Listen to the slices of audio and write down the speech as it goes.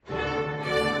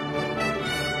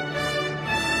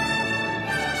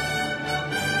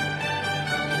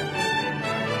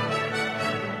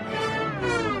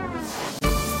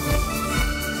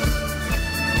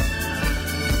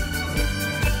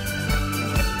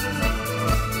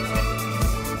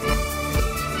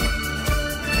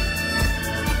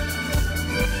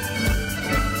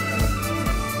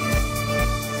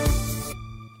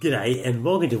G'day and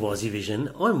welcome to Aussie Vision.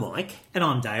 I'm Mike And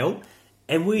I'm Dale.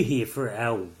 and we're here for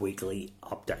our weekly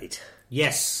update.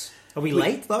 Yes. Are we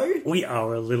late though? We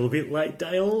are a little bit late,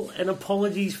 Dale, and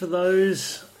apologies for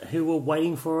those who were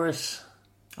waiting for us.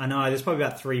 I know, there's probably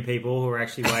about 3 people who are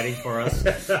actually waiting for us.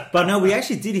 But no, we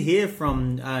actually did hear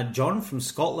from John from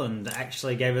Scotland,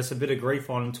 actually gave us a bit of grief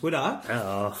on Twitter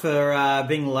for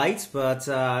being late. But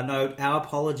no, our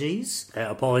apologies.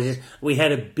 Our apologies. We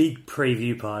had a big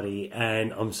preview party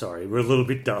and I'm sorry, we're a little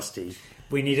bit dusty.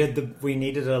 We needed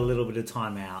a little bit of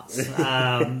time out.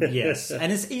 Yes.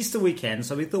 And it's Easter weekend,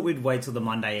 so we thought we'd wait till the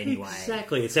Monday anyway.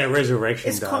 Exactly, it's our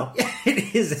resurrection day.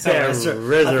 It is It's our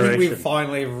resurrection. I think we've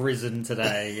finally risen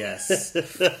today, yes.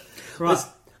 Right.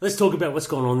 Let's talk about what's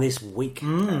going on this week.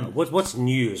 What's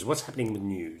news? What's happening with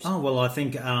news? Oh, well, I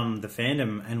think the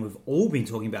fandom, and we've all been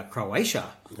talking about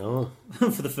Croatia Oh,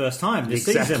 for the first time this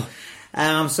Exactly.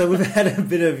 season. So we've had a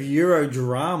bit of Euro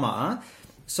drama.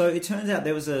 So it turns out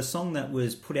there was a song that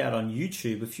was put out on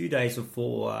YouTube a few days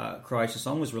before Croatia's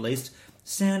song was released,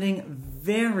 sounding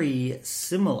very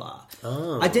similar.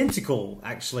 Identical,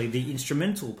 actually. The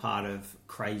instrumental part of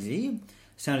Crazy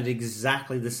sounded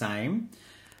exactly the same.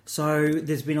 So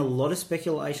there's been a lot of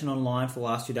speculation online for the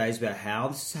last 2 days about how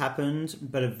this has happened,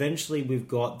 but eventually we've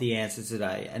got the answer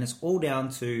today. And it's all down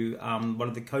to one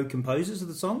of the co-composers of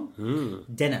the song,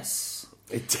 Dennis.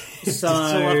 so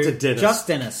after Dennis.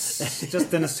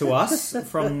 Just Dennis to us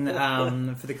from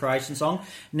for the Croatian song.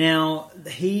 Now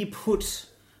he put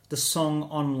the song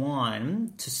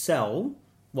online to sell,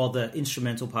 the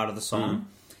instrumental part of the song,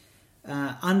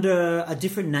 under a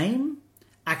different name.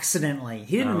 Accidentally,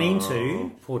 he didn't mean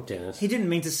to. Poor Dennis. He didn't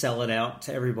mean to sell it out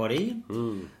to everybody.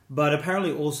 But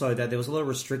apparently, also that there was a lot of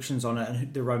restrictions on it,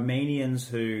 and the Romanians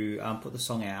who put the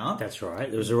song out. That's right.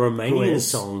 There was a Romanian Quiz.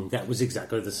 song that was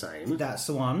exactly the same. That's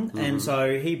the one. And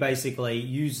so he basically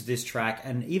used this track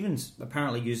and even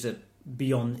apparently used it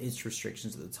beyond its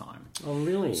restrictions at the time. Oh,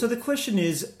 really? So the question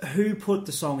is, who put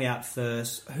the song out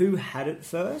first? Who had it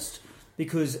first?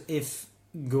 Because if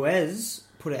Guez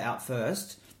put it out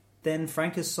first, then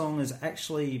Franca's song is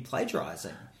actually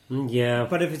plagiarising. Yeah.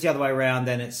 But if it's the other way around,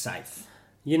 then it's safe.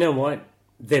 You know what?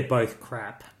 They're both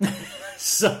crap.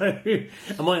 So,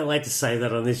 am I allowed to say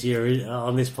that on this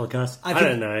podcast? I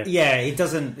don't know. Yeah, it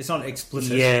doesn't. It's not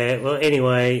explicit. Yeah. Well,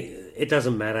 anyway, it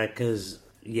doesn't matter because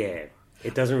it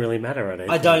doesn't really matter.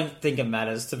 I don't think it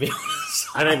matters, to be honest.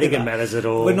 I don't think it matters at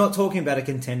all. We're not talking about a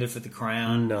contender for the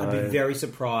crown. No. I'd be very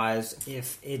surprised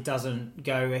if it doesn't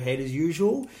go ahead as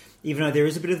usual, even though there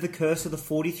is a bit of the curse of the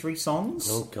 43 songs.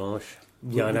 Oh gosh.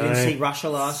 We Yeah, I know. didn't see Russia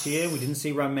last year. We didn't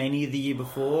see Romania the year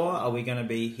before. Are we going to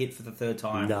be hit for the third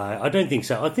time? No, I don't think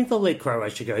so. I think they'll let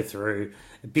Croatia go through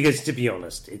because, to be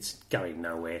honest, it's going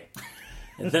nowhere.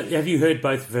 Have you heard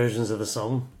both versions of the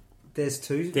song? There's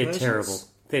 2 They're versions? terrible.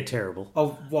 They're terrible.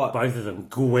 Oh, what? Both of them.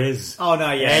 Guez Oh,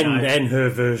 no, yeah. and her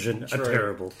version True. are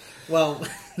terrible. Well,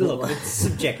 look, it's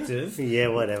subjective. Yeah,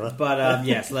 whatever. But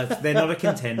yes, they're not a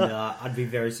contender. I'd be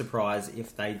very surprised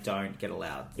if they don't get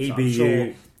allowed. So I'm EBU.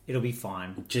 sure it'll be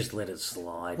fine. Just let it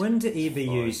slide. When do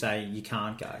EBU say you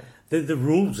can't go? The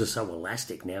rules are so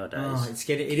elastic nowadays. Oh, it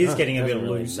is getting a bit doesn't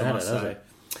really loose, matter, I must does say. it?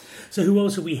 So who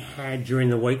else have we had during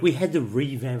the week? We had the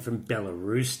revamp from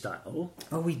Belarus, Dale.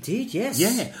 Oh, we did, yes.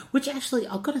 Yeah, which actually,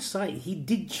 I've got to say, he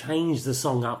did change the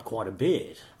song up quite a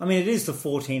bit. I mean, it is the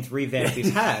 14th revamp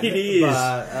we've had. It is.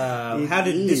 But how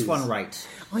did this one rate?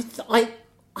 I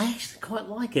actually quite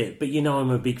like it, but I'm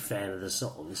a big fan of the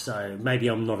song, so maybe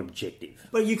I'm not objective.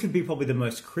 But you could be probably the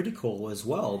most critical as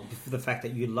well for the fact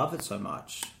that you love it so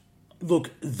much.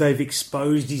 Look, they've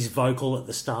exposed his vocal at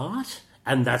the start,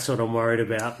 and that's what I'm worried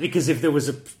about, because if there was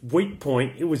a weak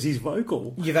point, it was his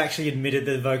vocal. You've actually admitted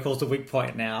the vocal's the weak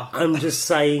point now. I'm just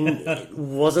saying it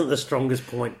wasn't the strongest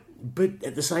point. But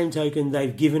at the same token,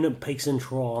 they've given it peaks and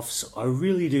troughs. I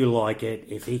really do like it.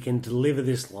 If he can deliver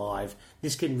this live,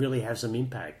 this can really have some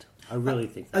impact. I really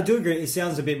think that. I do agree. It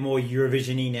sounds a bit more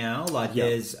Eurovision-y now. Like Yep.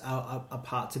 there's a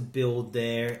part to build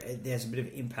there. There's a bit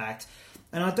of impact.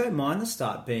 And I don't mind the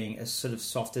start being as sort of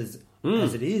soft as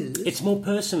it is. It's more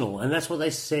personal, and that's what they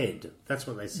said.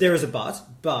 There is a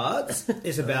but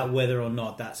it's about whether or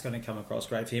not that's going to come across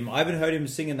great for him. I haven't heard him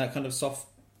singing that kind of soft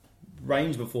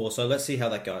range before, so let's see how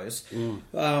that goes.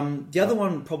 The other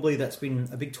one probably that's been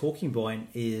a big talking point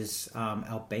is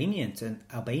Albania and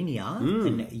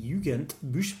Jugend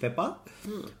Bushpepper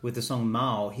with the song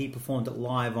Mao. He performed it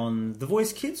live on The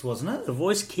Voice Kids, wasn't it? The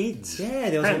Voice Kids. Yeah,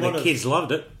 there was a lot the of kids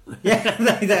loved it. Yeah,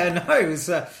 no,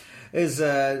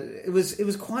 it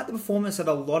was quite the performance that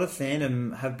a lot of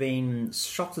fandom have been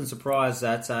shocked and surprised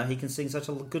that he can sing such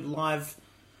a good live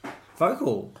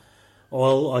vocal.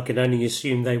 Well, I can only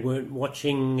assume they weren't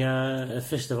watching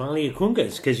Festivalia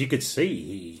Kungas, because you could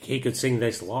see he could sing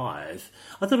this live.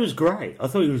 I thought it was great. I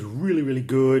thought it was really, really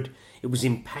good. It was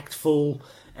impactful,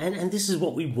 and this is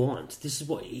what we want. This is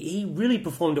what he really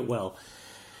performed it well.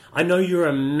 I know you're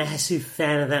a massive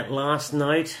fan of that last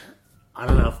note. I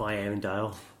don't know if I am,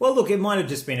 Dale. Well, look, it might have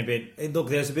just been a bit... Look,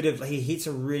 there's a bit of... He hits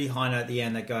a really high note at the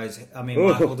end that goes... I mean,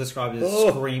 Michael described it as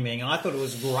screaming. I thought it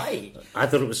was great. I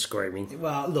thought it was screaming.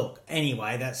 Well, look,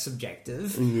 anyway, that's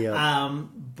subjective. Yeah.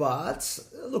 But,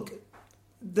 look,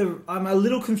 I'm a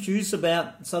little confused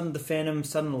about the Phantom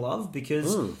Sudden Love,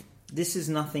 because this is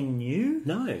nothing new.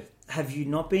 No. Have you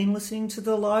not been listening to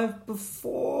the live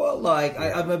before? Like,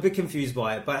 I'm a bit confused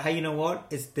by it. But hey, you know what?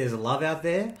 There's a love out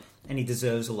there. And he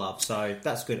deserves a love, so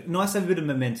that's good. Nice to have a bit of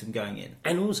momentum going in.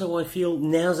 And also, I feel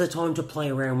now's the time to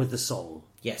play around with the song.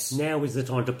 Yes. Now is the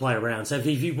time to play around. So if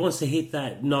he wants to hit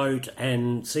that note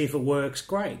and see if it works,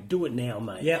 great. Do it now,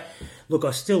 mate. Yeah. Look,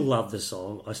 I still love the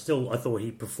song. I thought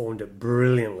he performed it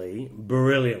brilliantly.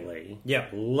 Yeah.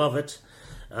 Love it.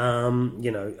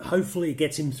 Hopefully it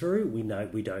gets him through.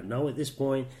 We don't know at this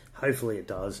point. Hopefully it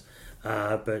does.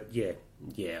 But yeah,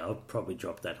 I'll probably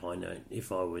drop that high note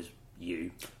if I was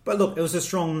you. But look, it was a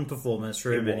strong performance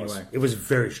for him anyway. It was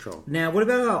very strong. Now, what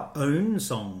about our own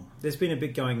song? There's been a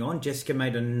bit going on. Jessica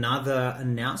made another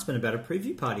announcement about a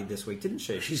preview party this week, didn't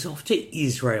she? She's off to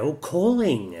Israel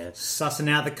Calling. Sussing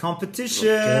out the competition.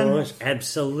 Oh, gosh,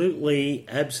 absolutely.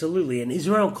 And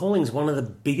Israel Calling is one of the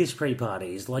biggest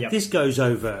pre-parties. This goes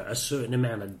over a certain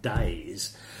amount of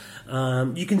days.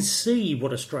 You can see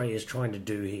what Australia is trying to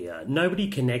do here. Nobody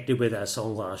connected with our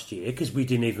song last year because we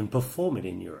didn't even perform it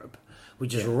in Europe. We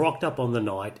just rocked up on the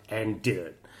night and did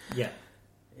it. Yeah.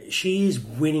 She is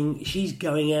winning. She's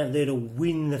going out there to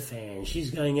win the fans.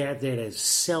 She's going out there to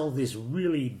sell this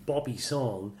really boppy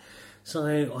song. So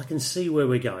I can see where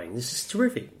we're going. This is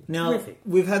terrific. Now,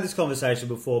 we've had this conversation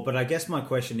before, but I guess my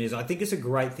question is, I think it's a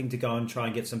great thing to go and try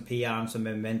and get some PR and some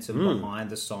momentum behind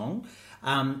the song.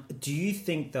 Do you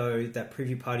think, though, that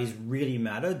preview parties really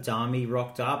matter? Dami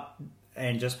rocked up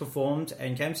and just performed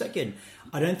and came second.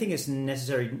 I don't think it's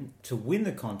necessary to win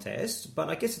the contest, but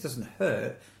I guess it doesn't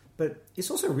hurt. But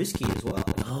it's also risky as well.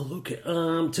 Oh, look,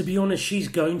 to be honest, she's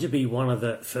going to be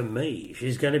for me,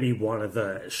 she's going to be one of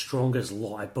the strongest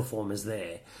live performers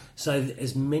there. So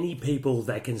as many people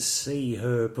that can see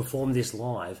her perform this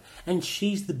live, and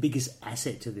she's the biggest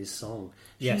asset to this song.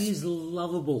 Yes. She is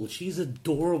lovable. She's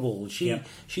adorable.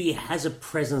 She has a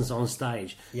presence on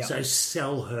stage. Yep. So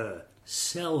sell her.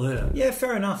 Sell her. Yeah,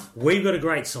 fair enough. We've got a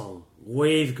great song.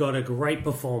 We've got a great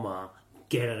performer.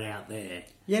 Get it out there.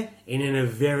 Yeah. And in a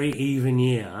very even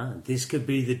year, this could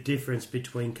be the difference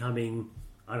between coming,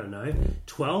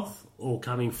 12th or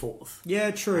coming 4th.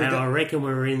 Yeah, true. And I reckon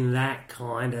we're in that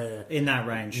kind of... In that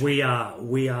range. We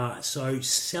are. So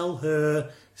sell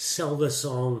her, sell the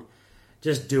song,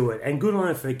 just do it. And good on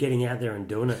her for getting out there and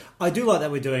doing it. I do like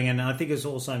that we're doing it, and I think it's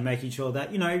also making sure that,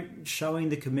 showing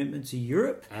the commitment to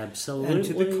Europe. Absolutely. And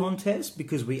to the contest,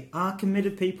 because we are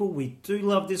committed people. We do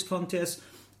love this contest.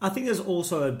 I think there's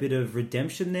also a bit of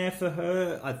redemption there for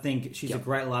her. I think she's a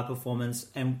great live performer,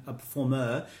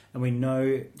 and we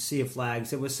know Sea of Flags.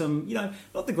 There was some,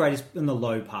 not the greatest in the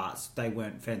low parts. They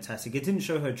weren't fantastic. It didn't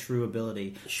show her true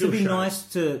ability. It'd be nice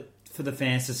for the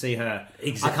fans to see her.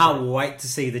 Exactly. I can't wait to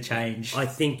see the change. I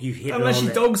think you've hit it on Unless she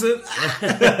dogs it.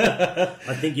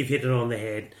 I think you've hit it on the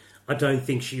head. I don't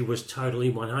think she was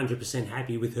totally 100%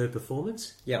 happy with her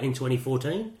performance in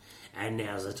 2014. And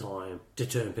now's the time to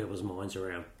turn people's minds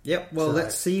around. Yep, well,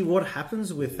 let's see what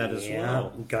happens with that as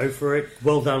well. Go for it.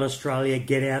 Well done, Australia.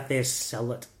 Get out there,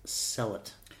 sell it. Sell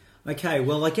it. Okay,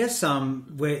 well, I guess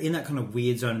we're in that kind of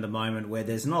weird zone at the moment where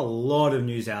there's not a lot of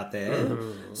news out there.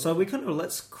 So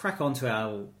let's crack on to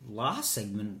our last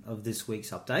segment of this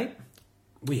week's update.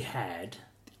 We had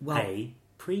a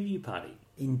preview party.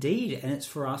 Indeed, and it's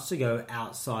for us to go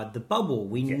outside the bubble.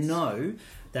 We know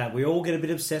that we all get a bit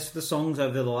obsessed with the songs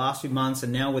over the last few months,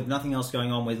 and now with nothing else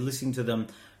going on, we're listening to them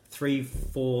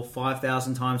 3,000, 4,000,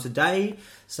 5,000 times a day.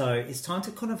 So it's time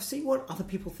to kind of see what other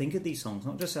people think of these songs,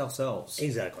 not just ourselves.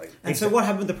 Exactly. So what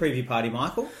happened with the preview party,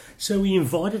 Michael? So we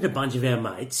invited a bunch of our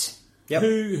mates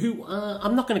who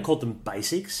I'm not going to call them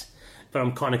basics, but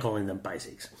I'm kind of calling them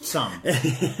basics. Some.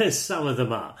 Some of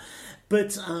them are.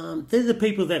 But they're the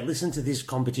people that listen to this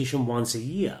competition once a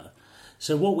year.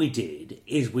 So what we did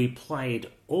is we played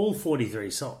all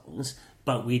 43 songs,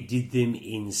 but we did them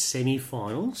in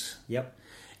semi-finals. Yep.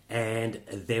 and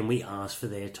then we asked for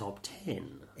their top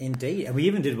 10. Indeed, and we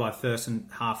even did my first and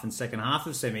half and second half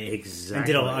of semi. Exactly. And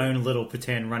did our own little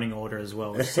pretend running order as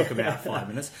well, which took about 5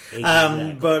 minutes.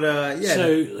 Exactly.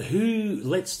 So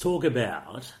let's talk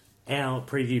about our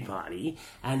preview party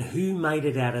and who made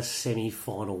it out of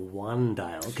semi-final one,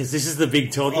 Dale, because this is the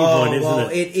big talking point, isn't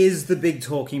it? It is the big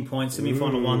talking point.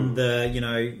 Semi-final one,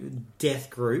 the death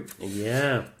group.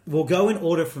 Yeah. We'll go in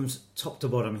order from top to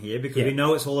bottom here because we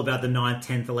know it's all about the 9th,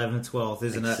 10th, 11th, 12th,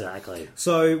 isn't it? Exactly.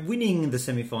 So winning the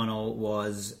semi-final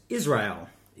was Israel.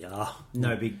 Yeah.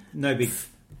 No big.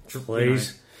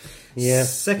 Please. Yeah.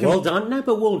 Second, well done. No,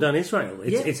 but well done, Israel.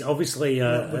 It's obviously...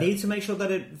 we need to make sure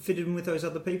that it fitted in with those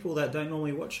other people that don't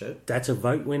normally watch it. That's a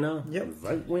vote winner. Yep.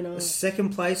 Vote winner.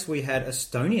 Second place, we had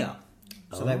Estonia.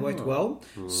 So they worked well.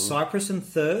 Cyprus in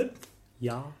third.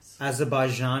 Yes.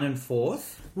 Azerbaijan in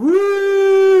fourth.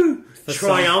 Woo!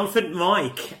 Triumphant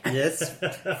Mike. Yes.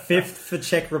 Fifth for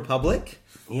Czech Republic.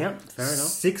 Yep, fair enough.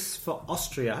 Sixth for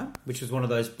Austria, which was one of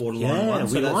those borderline Yeah,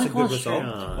 ones. we So that's like a good Austria.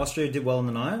 result. Austria did well in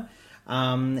the night.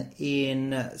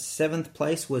 In seventh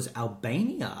place was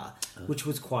Albania, which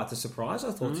was quite a surprise,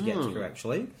 I thought, to get through,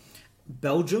 actually.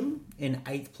 Belgium in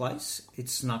eighth place. It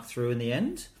snuck through in the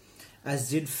end.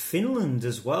 As did Finland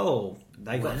as well.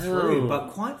 They got through, but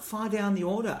quite far down the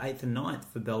order, 8th and 9th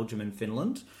for Belgium and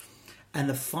Finland. And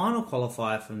the final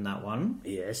qualifier from that one,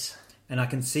 Yes. and I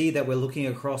can see that we're looking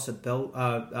across at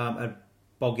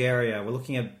Bulgaria, we're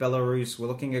looking at Belarus, we're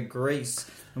looking at Greece,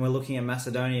 and we're looking at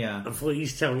Macedonia.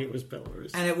 Please tell me it was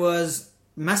Belarus. And it was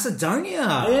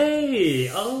Macedonia!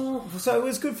 Hey! Oh. So it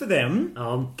was good for them.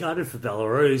 I'm gutted for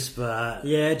Belarus, but...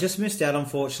 Yeah, just missed out,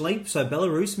 unfortunately. So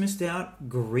Belarus missed out.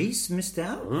 Greece missed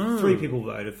out. 3 people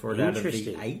voted for it out of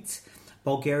the 8.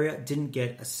 Bulgaria didn't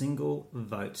get a single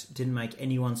vote. Didn't make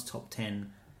anyone's top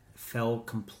 10. Fell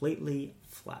completely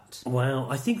flat. Well,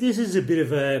 I think this is a bit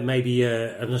of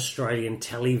an Australian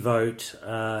televote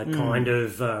kind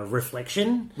of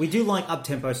reflection. We do like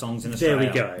up-tempo songs in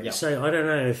Australia. There we go. Yep. So I don't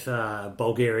know if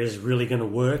Bulgaria is really going to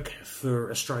work for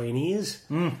Australian ears.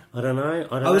 I don't know.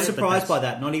 I was surprised by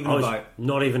that. Not even a vote.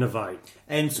 Not even a vote.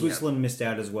 And Switzerland missed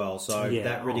out as well. So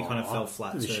that really kind of fell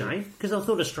flat. It's a too. shame, because I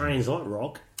thought Australians like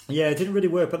rock. Yeah, it didn't really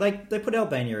work. But they put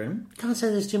Albania in. Can't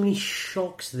say there's too many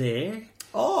shocks there.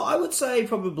 Oh, I would say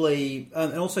probably...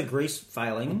 and also Greece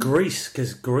failing. Greece,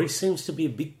 because Greece seems to be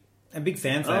a big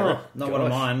fan favourite. Not one of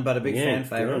mine, but a big fan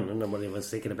favourite. I don't know what anyone's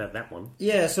thinking about that one.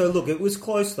 Yeah, so look, it was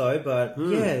close though, but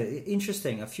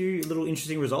interesting. A few little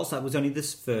interesting results. That was only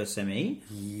this first semi.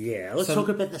 Yeah, let's talk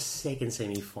about the second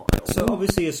semi-final. So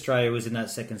obviously Australia was in that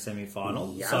second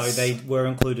semi-final. Yes. So they were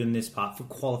included in this part for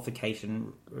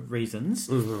qualification reasons.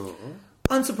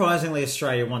 Unsurprisingly,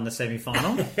 Australia won the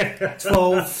semi-final.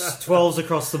 12s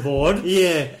across the board.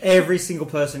 Yeah. Every single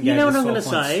person gave You know what us I'm going to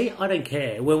 12 points. say? I don't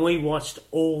care. When we watched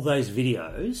all those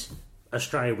videos,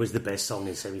 Australia was the best song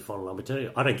in semi-final number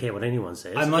 2. I don't care what anyone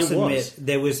says. I must It was. admit,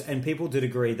 there was, and people did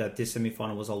agree that this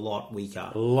semi-final was a lot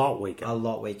weaker. A lot weaker. A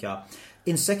lot weaker.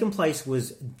 In second place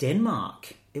was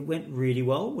Denmark. It went really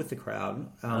well with the crowd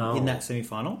in that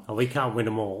semi-final. Oh, we can't win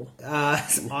them all.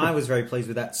 I was very pleased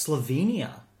with that.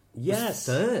 Slovenia was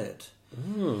third.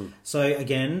 So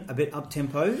again, a bit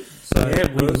up-tempo. So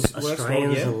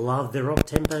Australians love their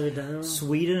up-tempo down.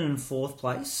 Sweden in fourth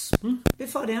place. A bit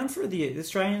far down for the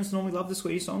Australians. Normally love the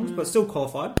Swedish songs, but still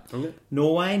qualified.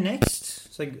 Norway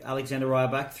next. So Alexander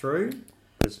Rybak through.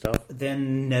 Good stuff.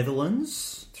 Then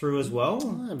Netherlands through as well.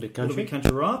 A bit Little country. bit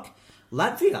country rock.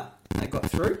 Latvia, they got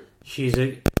through. She's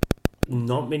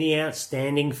not many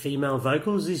outstanding female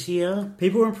vocals this year.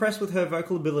 People were impressed with her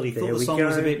vocal ability. Thought the song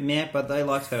was a bit meh, but they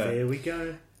liked her. There we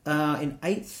go. In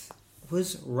eighth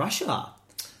was Russia.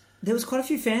 There was quite a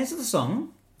few fans of the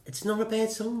song. It's not a bad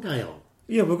song, Dale.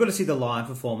 Yeah, we've got to see the live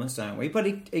performance, don't we? But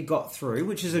it got through,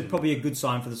 which is probably a good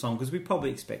sign for the song, because we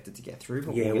probably expected to get through.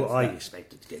 But I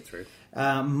expected to get through.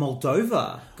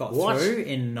 Moldova got through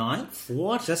in ninth.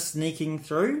 What? Just sneaking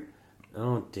through.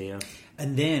 Oh, dear.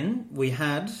 And then we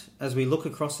had, as we look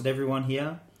across at everyone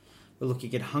here, we're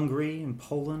looking at Hungary and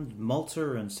Poland,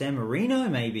 Malta and San Marino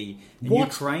maybe, and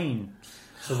Ukraine.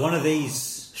 So one of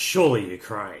these... Surely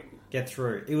Ukraine. Get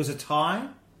through. It was a tie,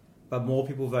 but more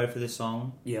people voted for this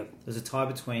song. Yep. There's a tie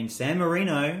between San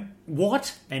Marino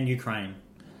and Ukraine.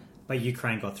 But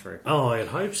Ukraine got through. Oh, I'd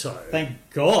hope so. Thank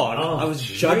God. Oh, I was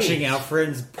judging our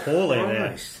friends poorly there.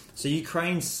 Christ. So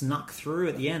Ukraine snuck through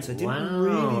at the end, so it didn't Wow.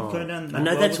 really go down that I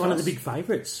know well that's with one of us. the big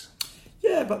favourites.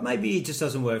 Yeah, but maybe it just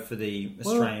doesn't work for the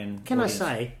Australian Can audience. I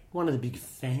say, one of the big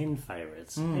fan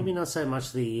favourites. Maybe not so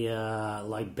much the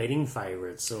betting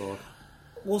favourites or...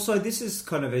 Also, this is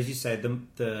kind of, as you say,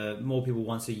 the more people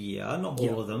once a year, not all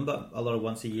Yeah. of them, but a lot of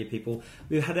once a year people.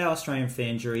 We've had our Australian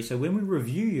fan jury, so when we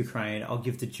review Ukraine, I'll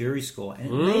give the jury score, and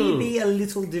it may be a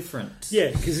little different.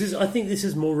 Yeah, because I think this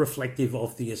is more reflective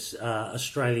of the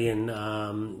Australian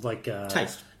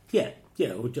Taste. Yeah,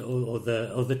 or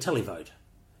the televote.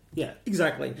 Yeah,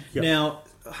 Exactly. Yep. Now,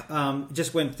 it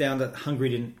just went down that Hungary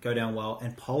didn't go down well,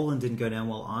 and Poland didn't go down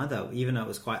well either, even though it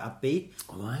was quite upbeat.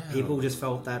 Wow. People just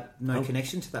felt that no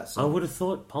connection to that I song. would have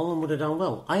thought Poland would have done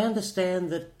well. I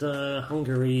understand that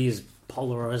Hungary is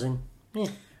polarising. Yeah.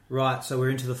 Right, so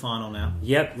we're into the final now.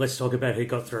 Yep. Let's talk about who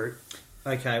got through.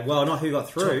 Okay, well, not who got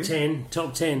through.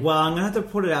 Top 10. Well, I'm going to have to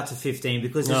put it out to 15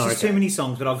 because there's Oh, just okay. too many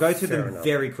songs, but I'll go through Fair them enough.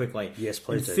 very quickly. Yes,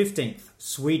 please In do. 15th,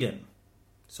 Sweden.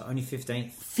 So only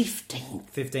 15th. 15.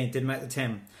 15th didn't make the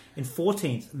 10. In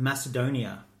 14th,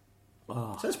 Macedonia.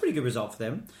 Oh. So that's a pretty good result for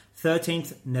them.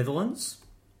 13th, Netherlands.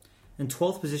 In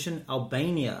 12th position,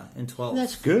 Albania in 12th.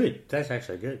 That's good. That's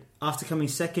actually good. After coming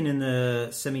second in the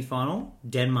semi-final,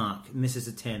 Denmark misses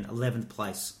a 10, 11th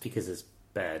place. Because it's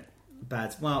bad.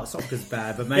 Bad. Well, it's not because it's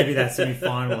bad, but maybe that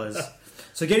semi-final is.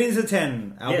 So getting into the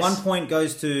 10, our Yes. 1 point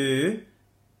goes to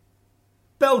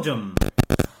Belgium.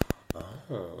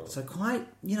 So quite,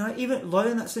 even low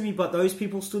in that semi, but those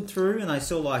people stood through and they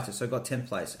still liked it, so got 10th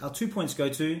place. Our 2 points go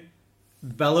to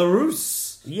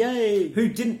Belarus, Yay! who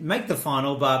didn't make the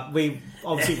final, but we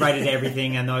obviously rated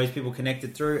everything and those people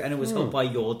connected through, and it was helped by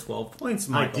your 12 points,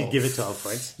 I Michael. did give it 12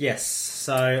 points. Yes,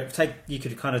 so you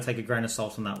could kind of take a grain of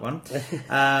salt on that one.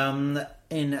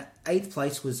 In 8th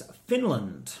place was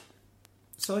Finland.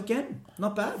 So again,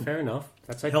 not bad. Fair enough.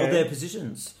 That's okay. Held their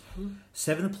positions.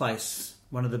 7th place,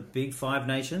 one of the big 5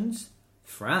 nations,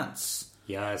 France.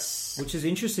 Yes. Which is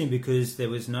interesting because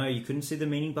you couldn't see the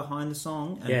meaning behind the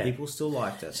song and Yeah. people still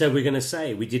liked it. So we're going to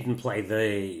say we didn't play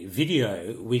the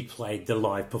video, we played the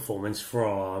live performance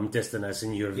from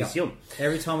Destination Eurovision.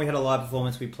 Every time we had a live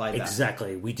performance, we played that.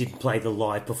 Exactly. We didn't play the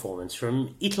live performance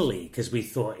from Italy because we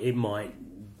thought it might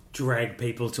drag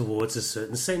people towards a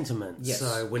certain sentiment. Yes.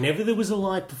 So whenever there was a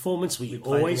live performance, we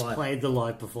played always live. played the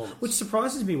live performance. Which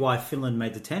surprises me why Finland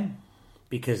made the 10.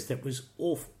 Because that was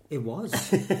awful. It was.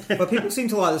 But people seem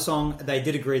to like the song. They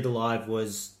did agree the live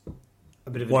was a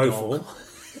bit of a Woeful. dog.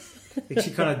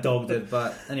 She kind of dogged it,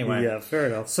 but anyway. Yeah, fair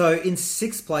enough. So in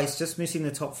 6th place, just missing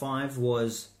the top 5,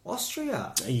 was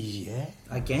Austria. Yeah.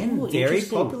 Again, Oh, very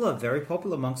interesting.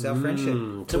 popular amongst our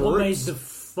friendship. So what made the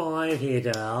 5 here,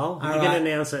 Dal? You're going right. to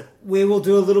announce it. We will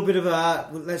do a little bit of a...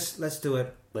 Let's do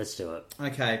it. Let's do it.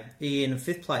 Okay, in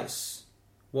 5th place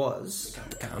was...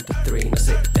 Count to 3, now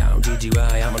sit down,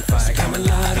 GGY, I'm on fire. Come and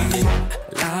lie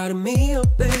to me, oh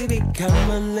baby, come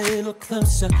a little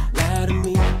closer. Lie to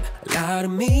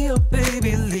me, oh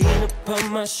baby, lean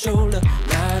upon my shoulder.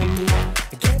 Lie to me,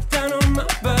 get down on my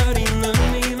body, love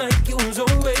me like it was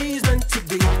always meant to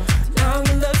be. Now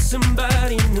you love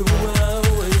somebody new, I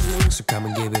always knew, so come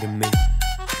and give it to me.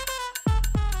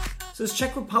 So it's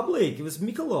Czech Republic. It was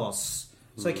Mikolos.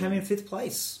 So it came in 5th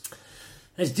place.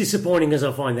 As disappointing as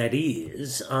I find that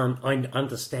is, I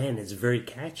understand it's very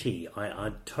catchy.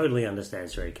 I totally understand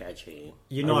it's very catchy.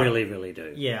 You're not- I really, really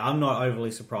do. Yeah, I'm not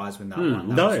overly surprised with that one.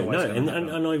 That No, was always gonna and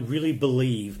happen. I really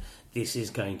believe this is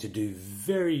going to do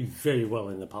very, very well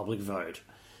in the public vote.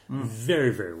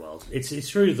 Very, very well. It's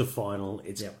through to the final.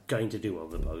 It's going to do well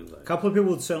in the public vote. A couple of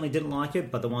people certainly didn't like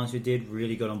it, but the ones who did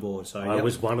really got on board. So I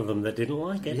was one of them that didn't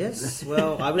like it. Yes,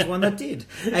 well, I was one that did.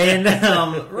 And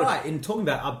right, in talking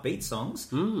about upbeat songs,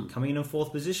 coming in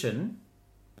 4th position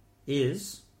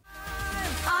is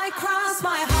I cross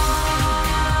my heart.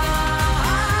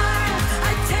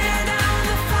 I tear down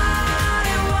the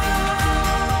fire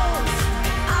walls.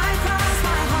 I cross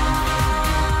my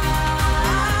heart.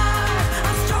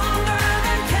 I'm stronger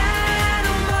than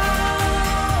cannonballs.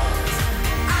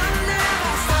 I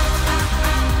never stop.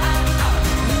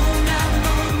 You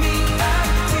never me up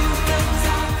to the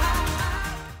top.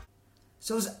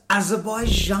 so it's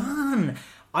Azerbaijan.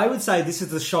 I would say this is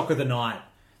the shock of the night.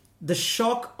 The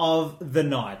shock of the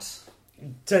night.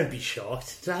 Don't be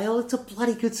shocked, Dale. It's a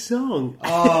bloody good song.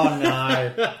 Oh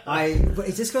no! But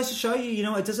it just goes to show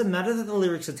you, it doesn't matter that the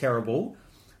lyrics are terrible.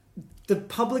 The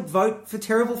public vote for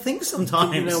terrible things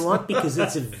sometimes. You know what? Because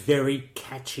it's a very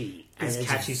catchy. It's and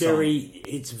catchy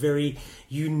It's very.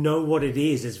 You know what it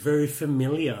is. It's very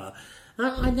familiar.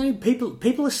 I know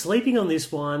people are sleeping on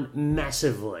this one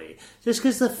massively. Just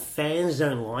because the fans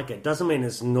don't like it doesn't mean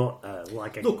it's not a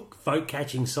vote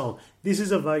catching song. This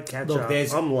is a vote catcher.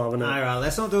 I'm loving it. All right,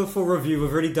 let's not do a full review.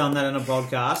 We've already done that in a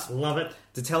podcast. Love it.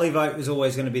 The televote is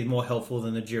always going to be more helpful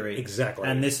than the jury. Exactly.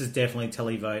 And this is definitely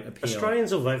televote appeal.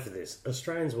 Australians will vote for this.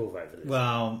 Australians will vote for this.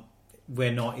 Well,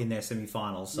 we're not in their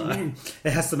semi-finals, so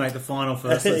it has to make the final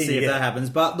first. Let's see if that happens.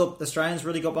 But look, Australians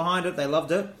really got behind it. They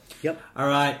loved it. Yep. All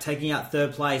right, taking out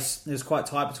third place. It was quite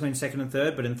tight between second and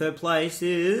third, but in third place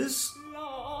is...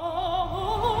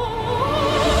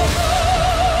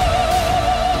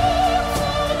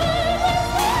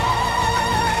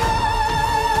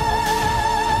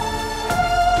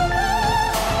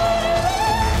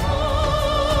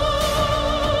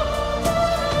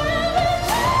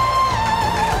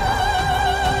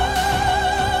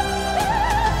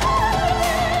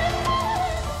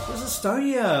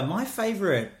 Estonia, my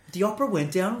favourite. The opera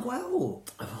went down well.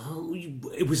 Oh,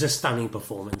 it was a stunning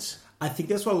performance. I think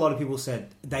that's what a lot of people said.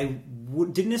 They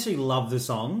didn't necessarily love the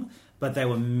song, but they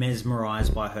were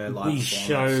mesmerised by her live We performance.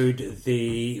 showed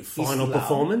the final Istilau.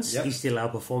 performance, Yep.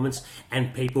 Istilau performance,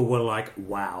 and people were like,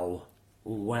 wow.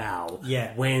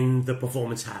 Yeah. When the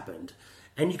performance happened.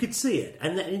 And you could see it.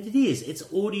 And it is. It's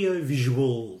audio,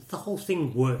 visual. The whole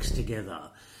thing works together.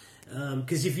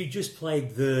 Because if you just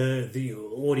played the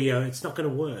audio, it's not going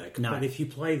to work. No. But if you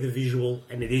play the visual,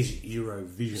 and it is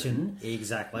Eurovision,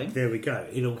 Exactly. there we go.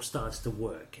 It all starts to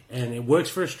work. And it works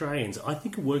for Australians. I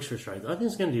think it works for Australians. I think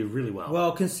it's going to do really well.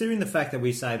 Well, considering the fact that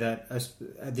we say that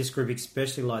this group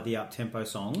especially like the up-tempo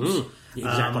songs,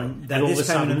 exactly. that And all this of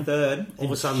a came in sudden- third, all of a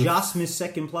and sudden- just missed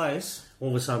second place. all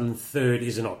of a sudden, third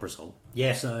is an opera song.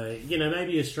 Yeah. So,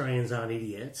 maybe Australians aren't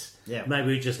idiots. Yeah. Maybe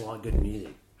we just like good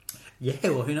music. Yeah,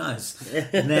 well, who knows?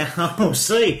 Now, We'll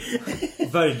see.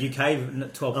 voted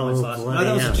UK 12 points last night. No, bloody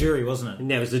that was hell. a jury, wasn't it?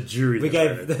 And that was the jury. We that gave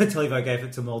voted. the televote gave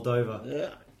it to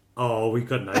Moldova. Oh, we've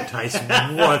got no taste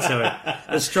whatsoever.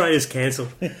 Australia's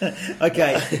cancelled.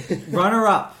 Okay, runner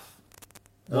up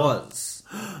was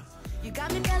You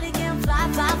got me belly can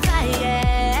fly, fly, fly,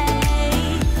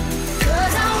 yeah.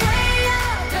 'Cause I'm way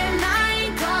up and I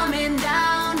ain't coming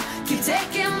down. Keep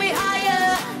taking me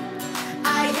higher.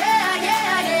 Yeah,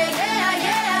 yeah, yeah, yeah,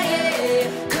 yeah, yeah.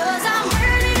 'Cause I'm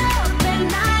burning up and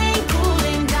I ain't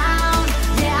cooling down.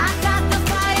 Yeah, I got the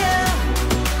fire.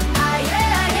 Yeah,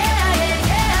 yeah,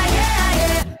 yeah, yeah,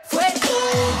 yeah. Fuego.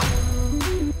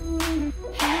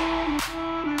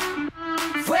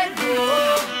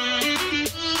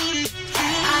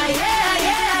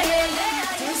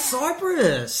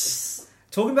 Cyprus.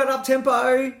 Talking about up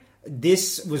tempo,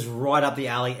 this was right up the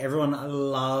alley. Everyone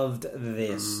loved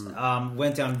this.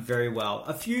 Went down very well.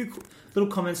 A few little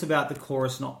comments about the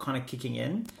chorus not kind of kicking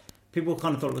in. People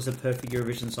kind of thought it was a perfect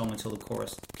Eurovision song until the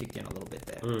chorus kicked in a little bit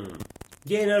there.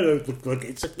 Yeah, no, look,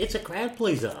 it's a crowd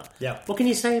pleaser. Yeah. What can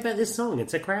you say about this song?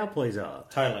 It's a crowd pleaser.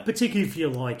 Totally. Particularly if you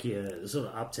like your sort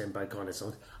of up-tempo kind of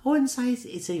songs. I wouldn't say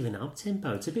it's even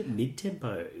up-tempo. It's a bit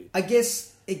mid-tempo. I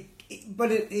guess, it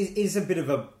is a bit of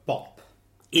a bop.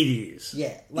 It is.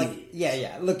 Yeah,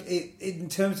 yeah. Look, in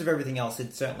terms of everything else,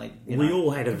 it's certainly We all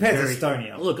had a compared very... to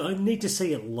Estonia. Look, I need to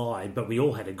see it live, but we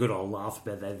all had a good old laugh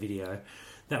about that video.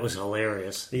 That was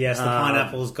hilarious. Yes, the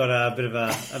pineapple's got a bit of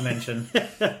a mention,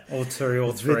 or two,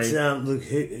 or three. But, look,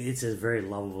 it's a very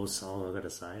lovable song, I've got to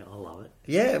say. I love it.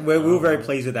 Yeah, we were very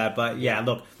pleased with that. But yeah,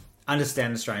 look,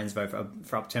 understand Australians vote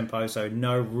for up tempo, so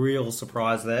no real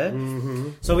surprise there.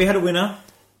 Mm-hmm. So we had a winner.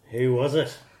 Who was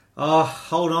it? Oh,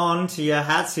 hold on to your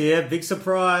hats here. Big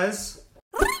surprise.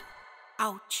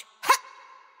 Ouch. Ha.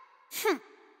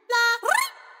 La.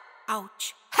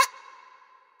 Ouch. Ha.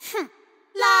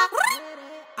 La.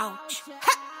 Ouch.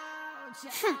 Ha.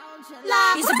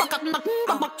 La. He's a buck up, buck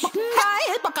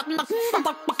high, buck up, I'm la.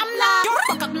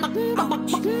 Buck up,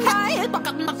 high, buck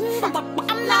up, I'm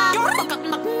la.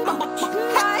 Buck up,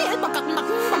 high, buck up, I'm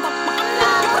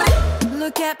la.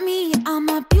 Look at me, I'm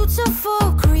a beautiful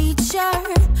creature.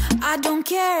 I don't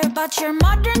care about your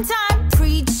modern time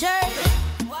preacher.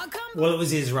 Well, it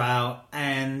was Israel,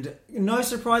 and no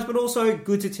surprise, but also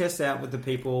good to test out with the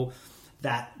people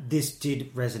that this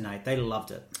did resonate. They loved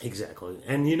it. Exactly.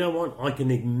 And you know what? I can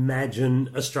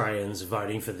imagine Australians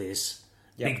voting for this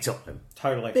big time.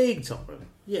 Totally. Big time.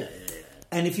 Yeah.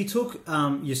 And if you took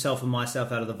yourself and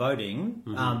myself out of the voting,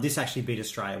 this actually beat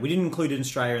Australia. We didn't include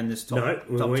Australia in this top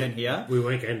 10 here. We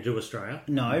weren't going to do Australia.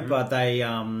 No, but they,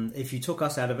 if you took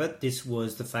us out of it, this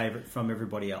was the favourite from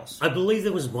everybody else. I believe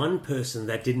there was one person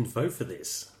that didn't vote for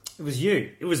this. It was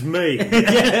you. It was me.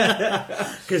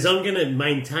 Because I'm going to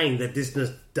maintain that this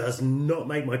does not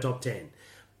make my top 10.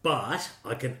 But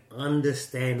I can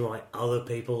understand why other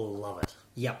people love it.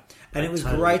 Yep. And it was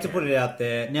totally great to can. put it out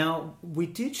there. Now, we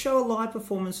did show a live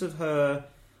performance of her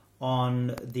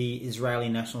on the Israeli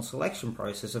national selection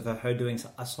process of her doing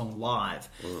a song live.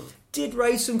 Did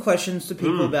raise some questions to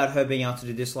people about her being able to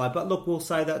do this live, but look, we'll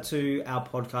say that to our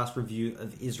podcast review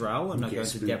of Israel. I'm not going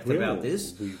into depth about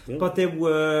this, but there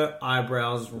were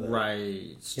eyebrows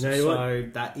raised. You know so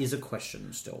that is a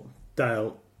question still.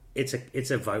 Dale, it's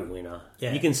a vote winner.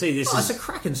 Yeah. You can see this It's a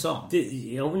cracking song.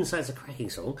 I wouldn't say it's a cracking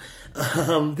song.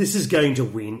 This is going to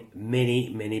win many,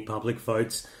 many public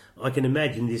votes. I can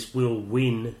imagine this will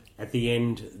win at the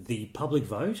end the public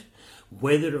vote.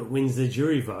 Whether it wins the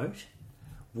jury vote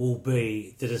will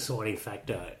be the deciding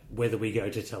factor whether we go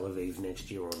to Tel Aviv next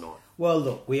year or not. Well,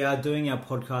 look, we are doing our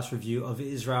podcast review of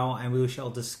Israel and we shall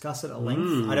discuss it at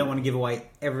length. I don't want to give away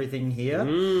everything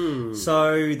here.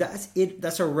 So that's it.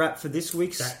 That's a wrap for this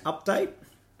week's update.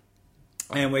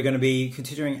 And we're going to be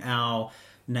continuing our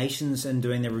nations and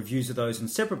doing the reviews of those in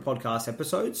separate podcast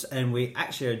episodes. And we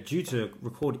actually are due to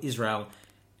record Israel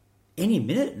any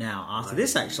minute now after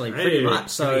this, actually, pretty much.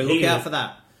 So look out for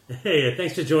that. Yeah,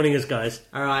 thanks for joining us, guys.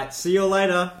 All right, see you all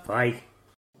later. Bye.